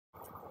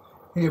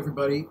Hey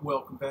everybody,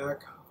 welcome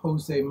back.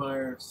 Jose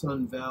Mier,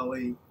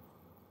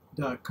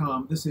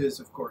 sunvalley.com. This is,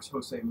 of course,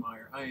 Jose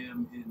Mier. I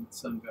am in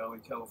Sun Valley,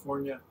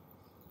 California,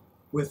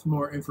 with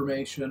more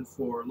information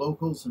for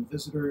locals and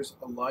visitors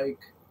alike.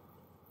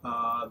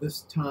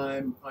 This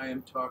time I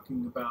am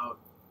talking about,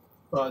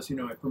 well, as you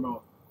know, I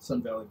promote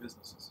Sun Valley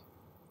businesses.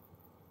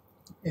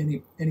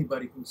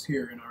 Anybody who's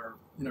here in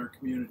our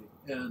community,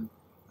 and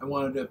I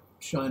wanted to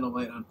shine a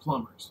light on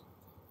plumbers.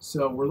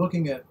 So we're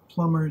looking at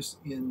plumbers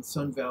in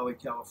Sun Valley,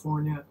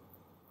 California.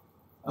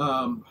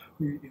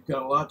 You've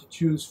got a lot to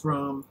choose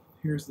from.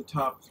 Here's the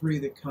top three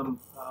that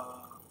come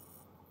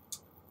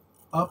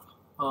up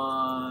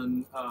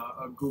on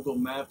a Google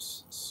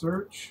Maps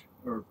search,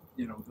 or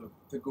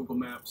the Google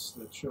Maps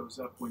that shows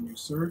up when you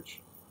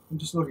search. I'm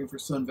just looking for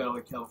Sun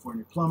Valley,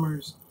 California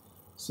plumbers.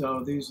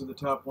 So these are the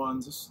top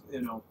ones.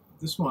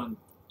 This one,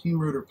 Team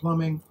Rooter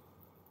Plumbing.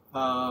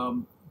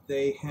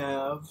 They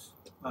have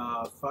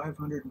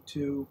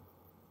 502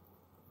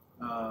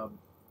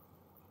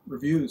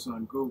 reviews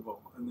on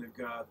Google, and they've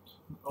got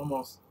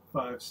almost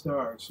 5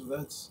 stars. So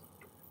let's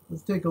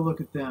take a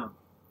look at them.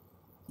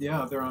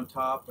 Yeah, they're on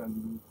top,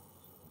 and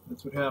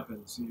that's what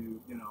happens.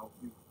 You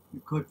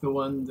click the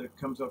one that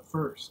comes up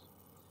first.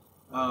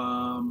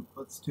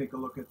 Let's take a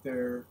look at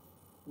their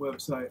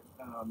website.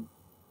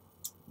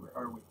 Where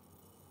are we?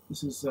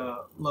 This is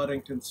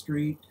Ludington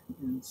Street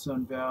in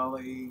Sun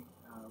Valley,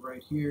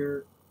 right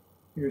here.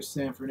 Here's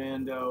San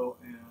Fernando,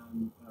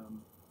 and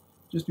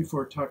just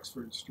before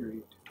Tuxford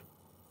Street.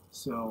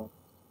 So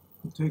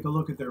we'll take a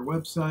look at their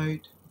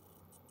website.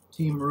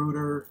 Team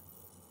Rooter.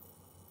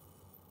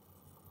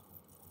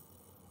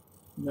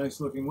 Nice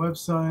looking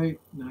website.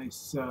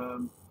 Nice,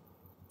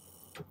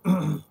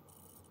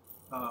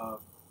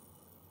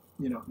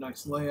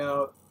 nice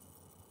layout.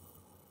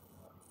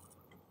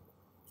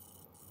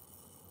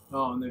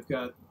 Oh, and they've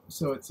got,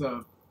 so it's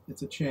a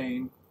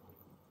chain.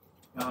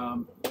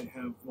 They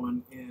have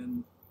one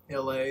in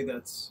LA,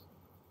 that's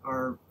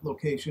our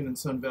location in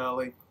Sun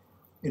Valley,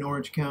 in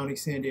Orange County,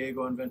 San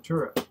Diego, and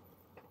Ventura.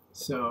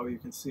 So you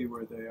can see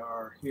where they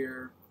are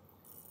here.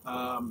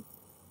 Looks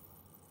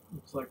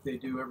like they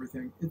do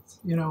everything.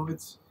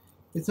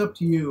 It's up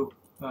to you,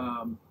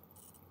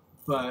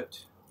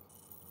 but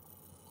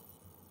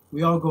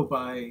we all go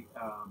by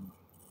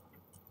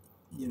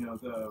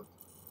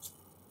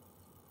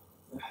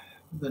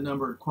the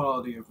number and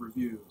quality of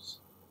reviews.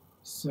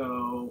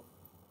 So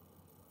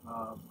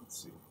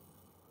let's see.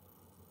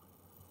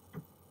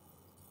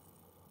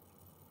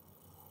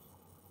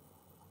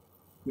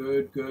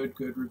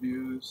 Good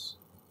reviews.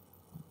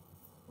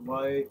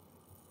 Polite,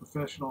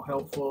 professional,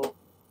 helpful.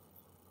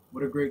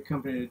 What a great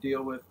company to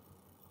deal with.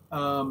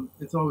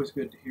 It's always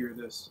good to hear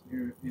this.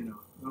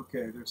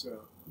 Okay, there's a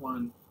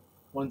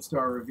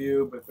one-star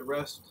review, but the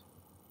rest.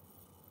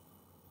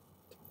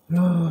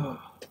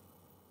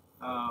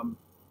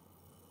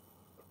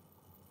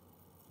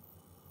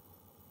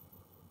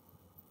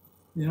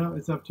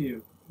 It's up to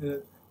you.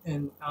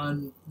 And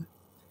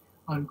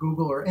on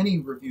Google or any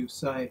review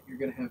site, you're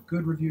going to have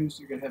good reviews,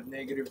 you're going to have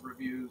negative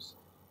reviews.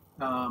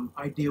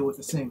 I deal with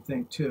the same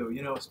thing too,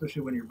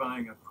 especially when you're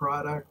buying a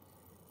product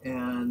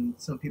and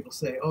some people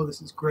say, oh,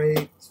 this is great,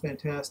 it's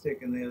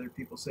fantastic, and the other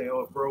people say,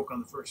 oh, it broke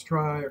on the first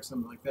try or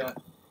something like that.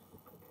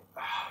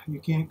 You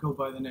can't go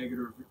by the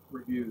negative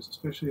reviews,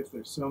 especially if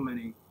there's so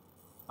many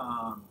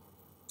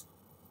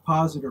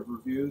positive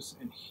reviews.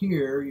 And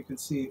here you can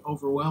see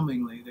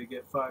overwhelmingly they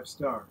get 5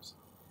 stars.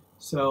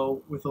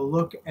 So with a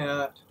look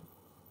at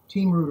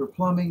Team Rooter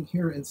Plumbing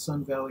here in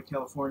Sun Valley,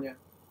 California,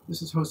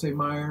 this is Jose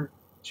Mier.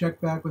 Check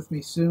back with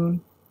me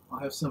soon. I'll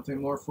have something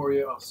more for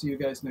you. I'll see you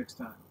guys next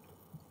time.